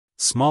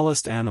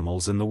Smallest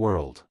animals in the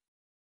world.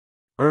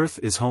 Earth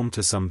is home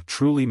to some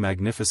truly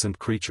magnificent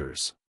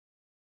creatures.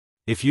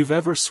 If you've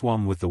ever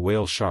swum with the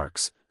whale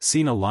sharks,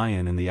 seen a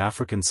lion in the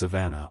African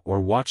savanna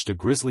or watched a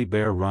grizzly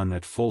bear run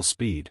at full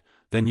speed,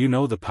 then you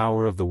know the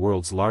power of the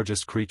world's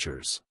largest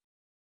creatures.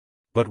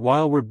 But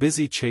while we're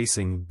busy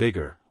chasing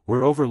bigger,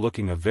 we're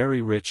overlooking a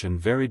very rich and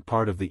varied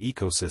part of the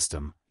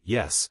ecosystem.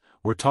 Yes,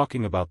 we're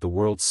talking about the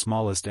world's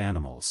smallest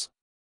animals.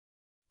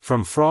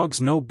 From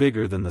frogs no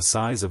bigger than the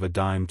size of a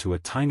dime to a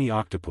tiny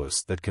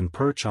octopus that can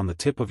perch on the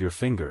tip of your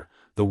finger,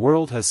 the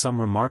world has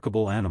some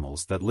remarkable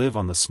animals that live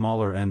on the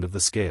smaller end of the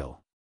scale.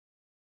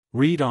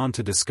 Read on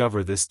to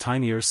discover this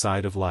tinier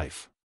side of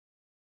life.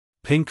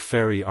 Pink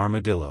fairy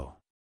armadillo.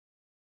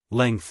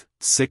 Length,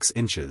 6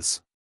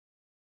 inches.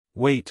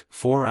 Weight,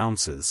 4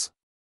 ounces.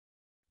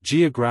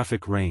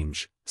 Geographic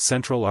range,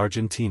 Central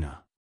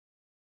Argentina.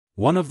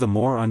 One of the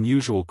more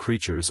unusual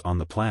creatures on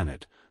the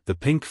planet, the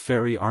pink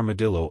fairy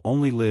armadillo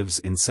only lives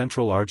in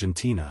central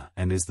Argentina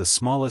and is the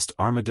smallest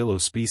armadillo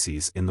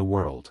species in the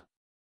world.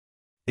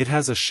 It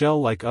has a shell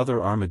like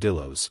other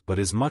armadillos but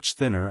is much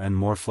thinner and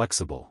more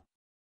flexible.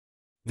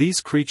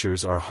 These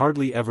creatures are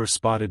hardly ever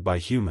spotted by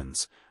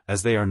humans,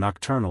 as they are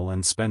nocturnal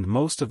and spend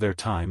most of their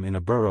time in a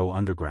burrow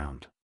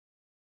underground.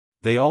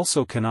 They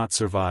also cannot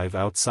survive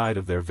outside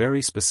of their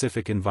very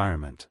specific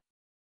environment.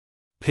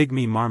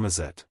 Pygmy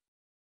Marmet.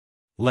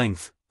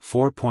 Length,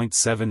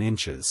 4.7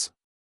 inches.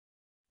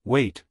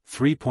 Weight,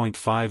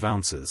 3.5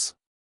 ounces.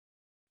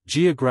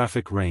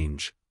 Geographic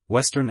range,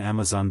 Western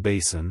Amazon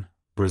Basin,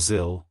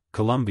 Brazil,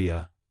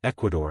 Colombia,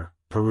 Ecuador,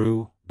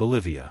 Peru,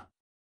 Bolivia.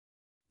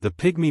 The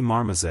Pygmy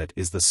Marmet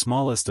is the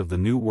smallest of the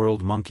New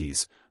World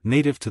monkeys,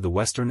 native to the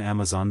Western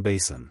Amazon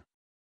Basin.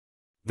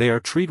 They are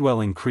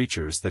tree-dwelling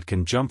creatures that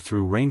can jump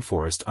through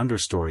rainforest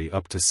understory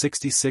up to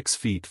 66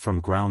 feet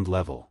from ground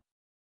level.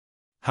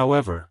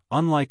 However,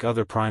 unlike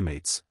other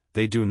primates,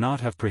 they do not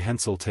have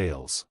prehensile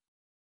tails.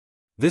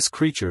 This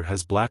creature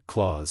has black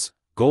claws,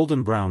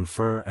 golden-brown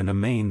fur and a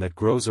mane that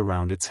grows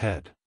around its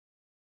head.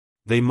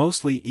 They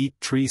mostly eat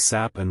tree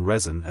sap and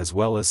resin as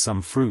well as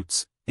some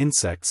fruits,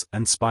 insects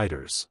and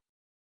spiders.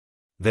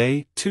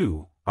 They,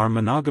 too, are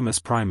monogamous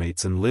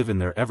primates and live in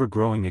their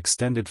ever-growing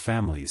extended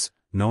families,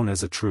 known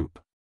as a troop.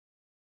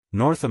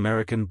 North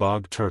American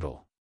bog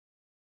turtle.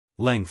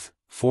 Length,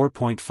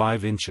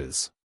 4.5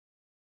 inches.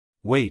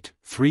 Weight,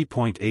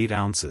 3.8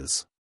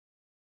 ounces.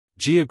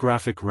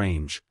 Geographic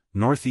range,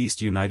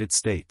 Northeast United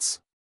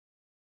States.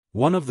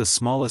 One of the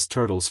smallest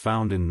turtles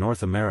found in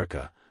North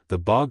America, the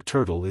bog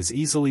turtle is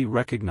easily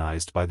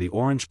recognized by the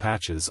orange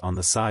patches on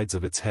the sides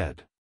of its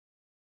head.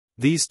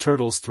 These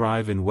turtles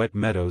thrive in wet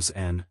meadows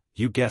and,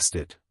 you guessed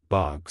it,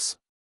 bogs.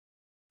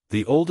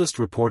 The oldest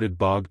reported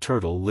bog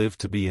turtle lived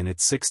to be in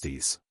its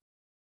 60s.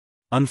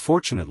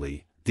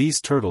 Unfortunately,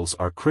 these turtles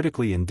are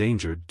critically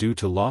endangered due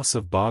to loss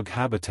of bog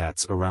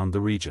habitats around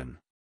the region.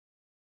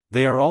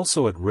 They are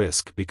also at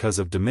risk because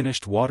of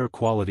diminished water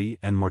quality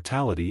and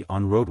mortality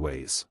on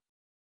roadways.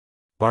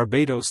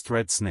 Barbados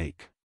thread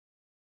snake.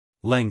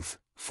 Length,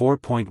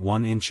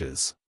 4.1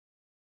 inches.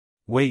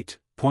 Weight,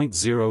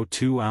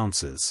 0.02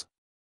 ounces.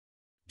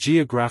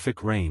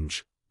 Geographic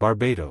range,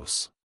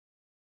 Barbados.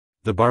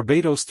 The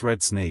Barbados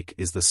thread snake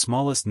is the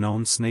smallest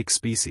known snake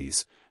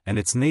species, and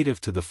it's native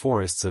to the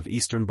forests of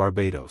eastern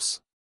Barbados.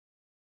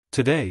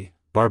 Today,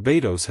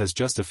 Barbados has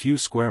just a few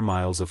square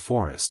miles of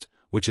forest,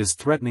 which is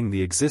threatening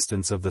the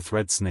existence of the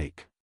thread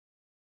snake.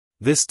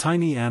 This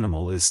tiny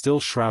animal is still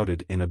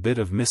shrouded in a bit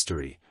of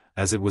mystery,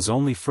 as it was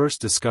only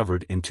first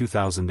discovered in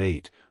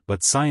 2008,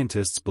 but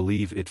scientists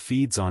believe it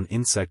feeds on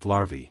insect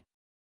larvae.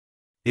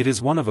 It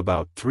is one of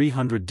about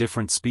 300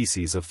 different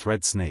species of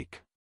thread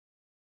snake.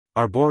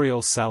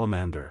 Arboreal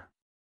Salamander.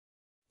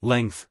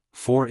 Length,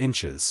 4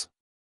 inches.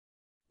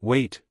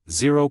 Weight,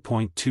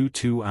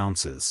 0.22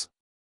 ounces.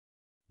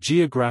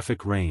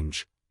 Geographic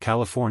range,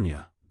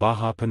 California,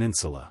 Baja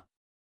Peninsula.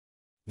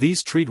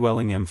 These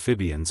tree-dwelling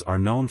amphibians are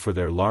known for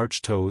their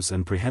large toes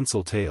and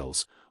prehensile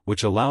tails,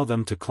 which allow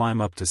them to climb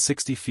up to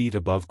 60 feet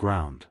above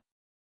ground.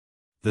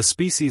 The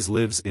species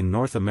lives in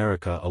North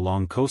America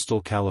along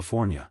coastal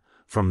California,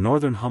 from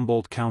northern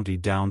Humboldt County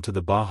down to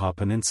the Baja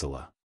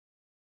Peninsula.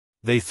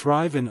 They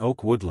thrive in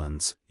oak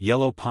woodlands,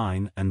 yellow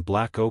pine and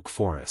black oak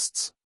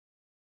forests.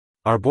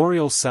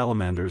 Arboreal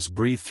salamanders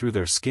breathe through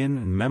their skin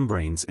and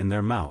membranes in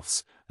their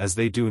mouths, as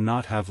they do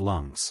not have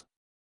lungs.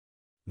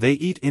 They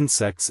eat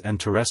insects and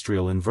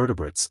terrestrial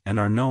invertebrates and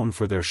are known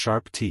for their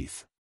sharp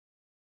teeth.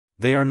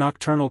 They are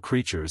nocturnal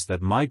creatures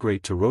that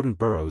migrate to rodent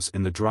burrows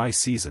in the dry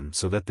season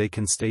so that they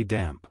can stay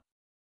damp.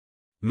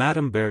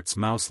 Madame Bert's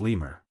mouse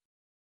lemur.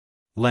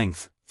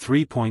 Length,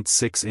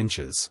 3.6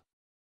 inches.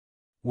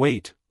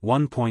 Weight,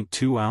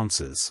 1.2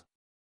 ounces.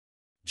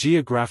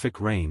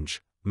 Geographic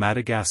range,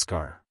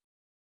 Madagascar.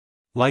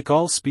 Like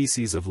all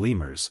species of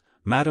lemurs,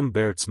 Madame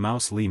Bert's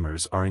mouse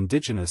lemurs are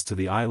indigenous to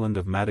the island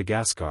of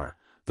Madagascar,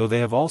 though they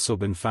have also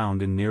been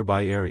found in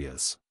nearby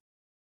areas.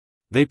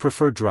 They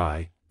prefer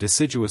dry,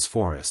 deciduous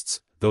forests,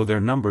 though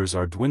their numbers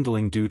are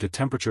dwindling due to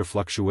temperature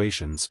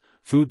fluctuations,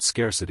 food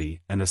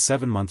scarcity and a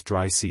 7-month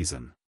dry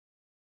season.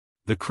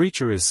 The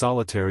creature is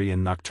solitary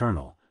and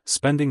nocturnal,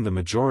 spending the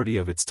majority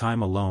of its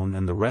time alone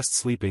and the rest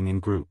sleeping in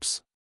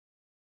groups.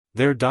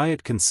 Their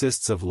diet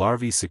consists of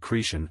larvae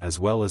secretion as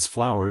well as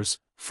flowers,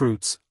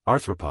 fruits,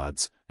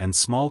 arthropods, and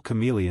small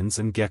chameleons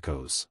and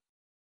geckos.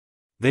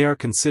 They are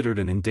considered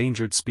an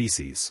endangered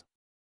species.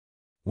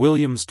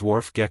 Williams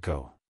dwarf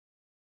gecko.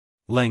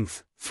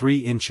 Length, 3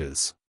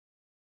 inches.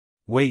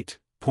 Weight,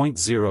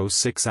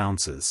 0.06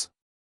 ounces.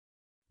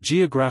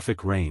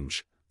 Geographic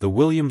range: the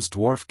Williams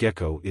dwarf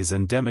gecko is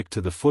endemic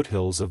to the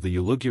foothills of the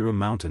Uluguru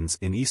Mountains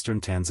in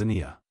eastern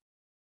Tanzania.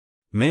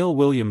 Male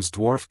Williams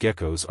dwarf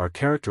geckos are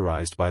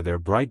characterized by their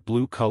bright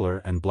blue color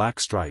and black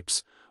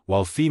stripes,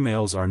 while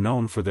females are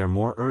known for their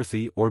more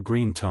earthy or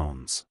green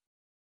tones.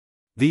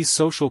 These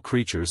social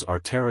creatures are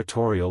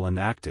territorial and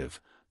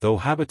active, though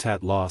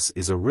habitat loss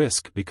is a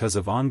risk because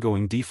of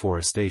ongoing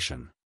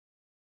deforestation.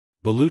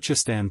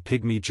 Beluchistan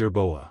pygmy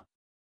Jerboa.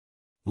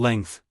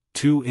 Length,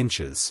 2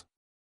 inches.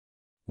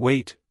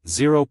 Weight,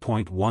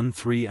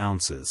 0.13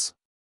 ounces.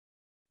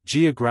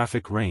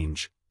 Geographic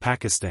range: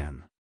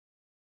 Pakistan.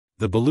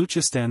 The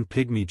Beluchistan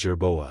pygmy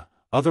Jerboa,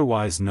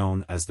 otherwise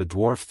known as the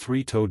dwarf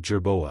three-toed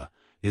Jerboa,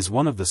 is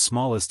one of the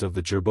smallest of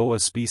the Jerboa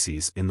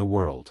species in the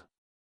world.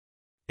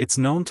 It's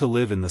known to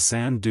live in the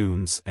sand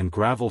dunes and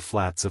gravel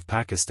flats of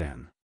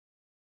Pakistan.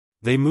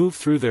 They move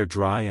through their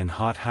dry and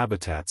hot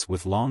habitats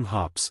with long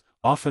hops,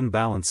 often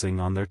balancing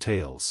on their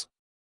tails.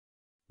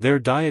 Their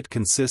diet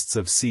consists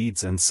of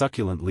seeds and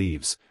succulent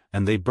leaves,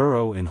 and they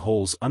burrow in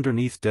holes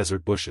underneath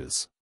desert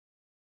bushes.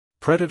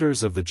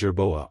 Predators of the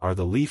Jerboa are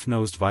the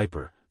leaf-nosed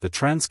viper, the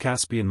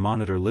Trans-Caspian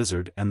monitor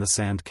lizard and the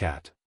sand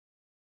cat.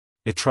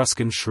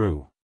 Etruscan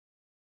shrew.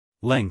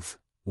 Length,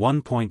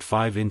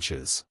 1.5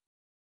 inches.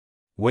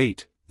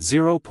 Weight,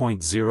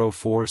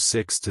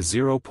 0.046 to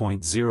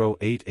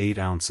 0.088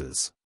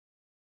 ounces.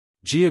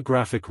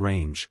 Geographic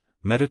range: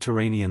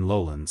 Mediterranean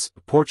lowlands,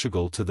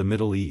 Portugal to the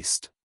Middle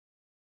East.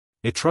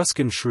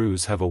 Etruscan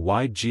shrews have a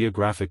wide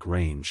geographic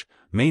range,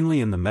 mainly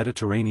in the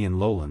Mediterranean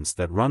lowlands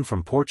that run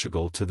from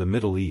Portugal to the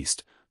Middle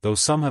East, though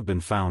some have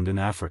been found in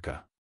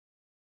Africa.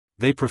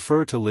 They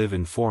prefer to live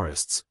in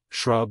forests,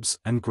 shrubs,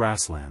 and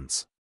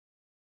grasslands.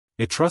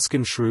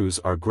 Etruscan shrews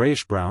are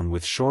grayish-brown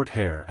with short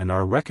hair and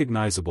are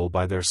recognizable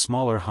by their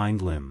smaller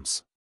hind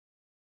limbs.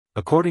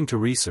 According to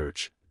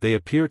research, they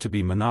appear to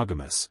be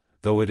monogamous,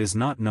 though it is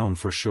not known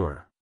for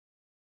sure.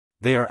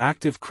 They are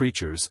active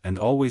creatures and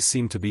always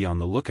seem to be on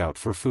the lookout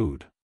for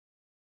food.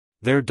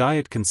 Their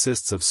diet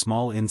consists of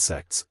small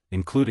insects,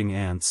 including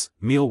ants,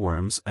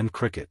 mealworms and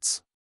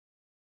crickets.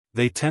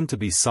 They tend to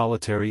be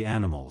solitary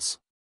animals.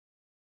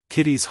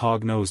 Kitti's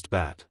hog-nosed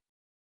bat.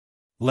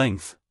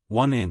 Length,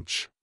 1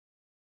 inch.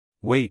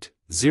 Weight,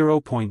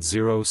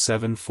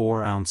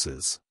 0.074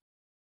 ounces.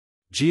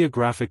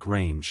 Geographic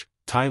range: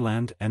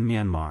 Thailand and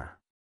Myanmar.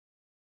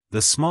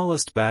 The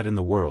smallest bat in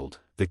the world,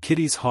 the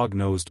Kitti's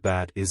hog-nosed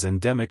bat, is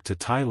endemic to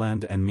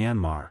Thailand and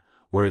Myanmar,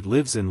 where it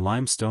lives in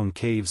limestone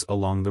caves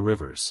along the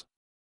rivers.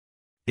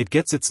 It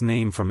gets its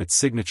name from its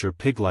signature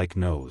pig-like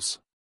nose.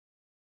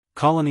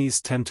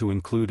 Colonies tend to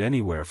include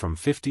anywhere from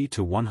 50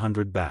 to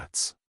 100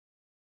 bats.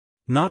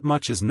 Not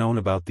much is known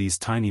about these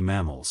tiny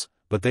mammals,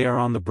 but they are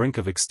on the brink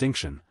of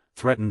extinction,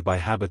 threatened by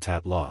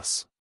habitat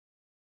loss.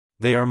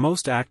 They are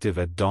most active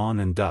at dawn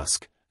and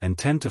dusk, and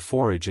tend to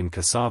forage in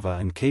cassava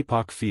and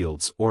kapok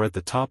fields or at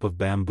the top of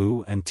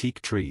bamboo and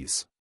teak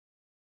trees.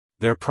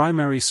 Their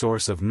primary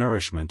source of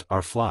nourishment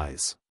are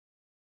flies.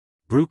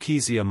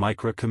 Bruchisia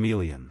micra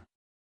chameleon.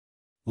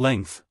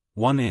 Length,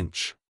 1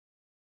 inch.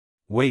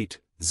 Weight,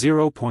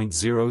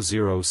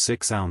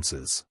 0.006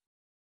 ounces.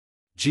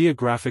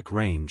 Geographic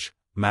range: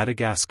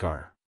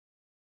 Madagascar.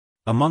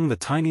 Among the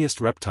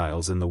tiniest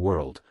reptiles in the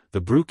world,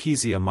 the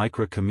Bruchisia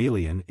micra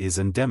chameleon is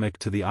endemic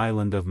to the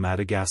island of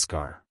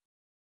Madagascar.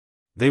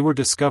 They were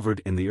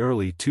discovered in the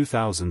early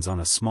 2000s on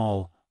a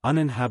small,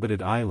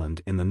 uninhabited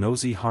island in the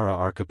Nosy Hara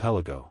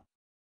archipelago.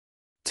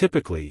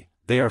 Typically,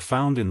 they are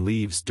found in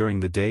leaves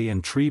during the day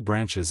and tree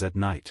branches at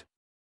night.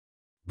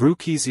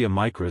 Bruchisia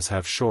micras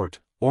have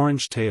short,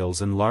 orange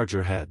tails and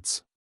larger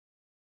heads.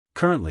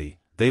 Currently,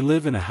 they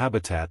live in a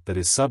habitat that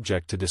is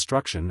subject to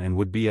destruction and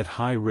would be at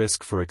high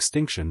risk for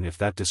extinction if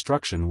that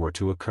destruction were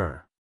to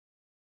occur.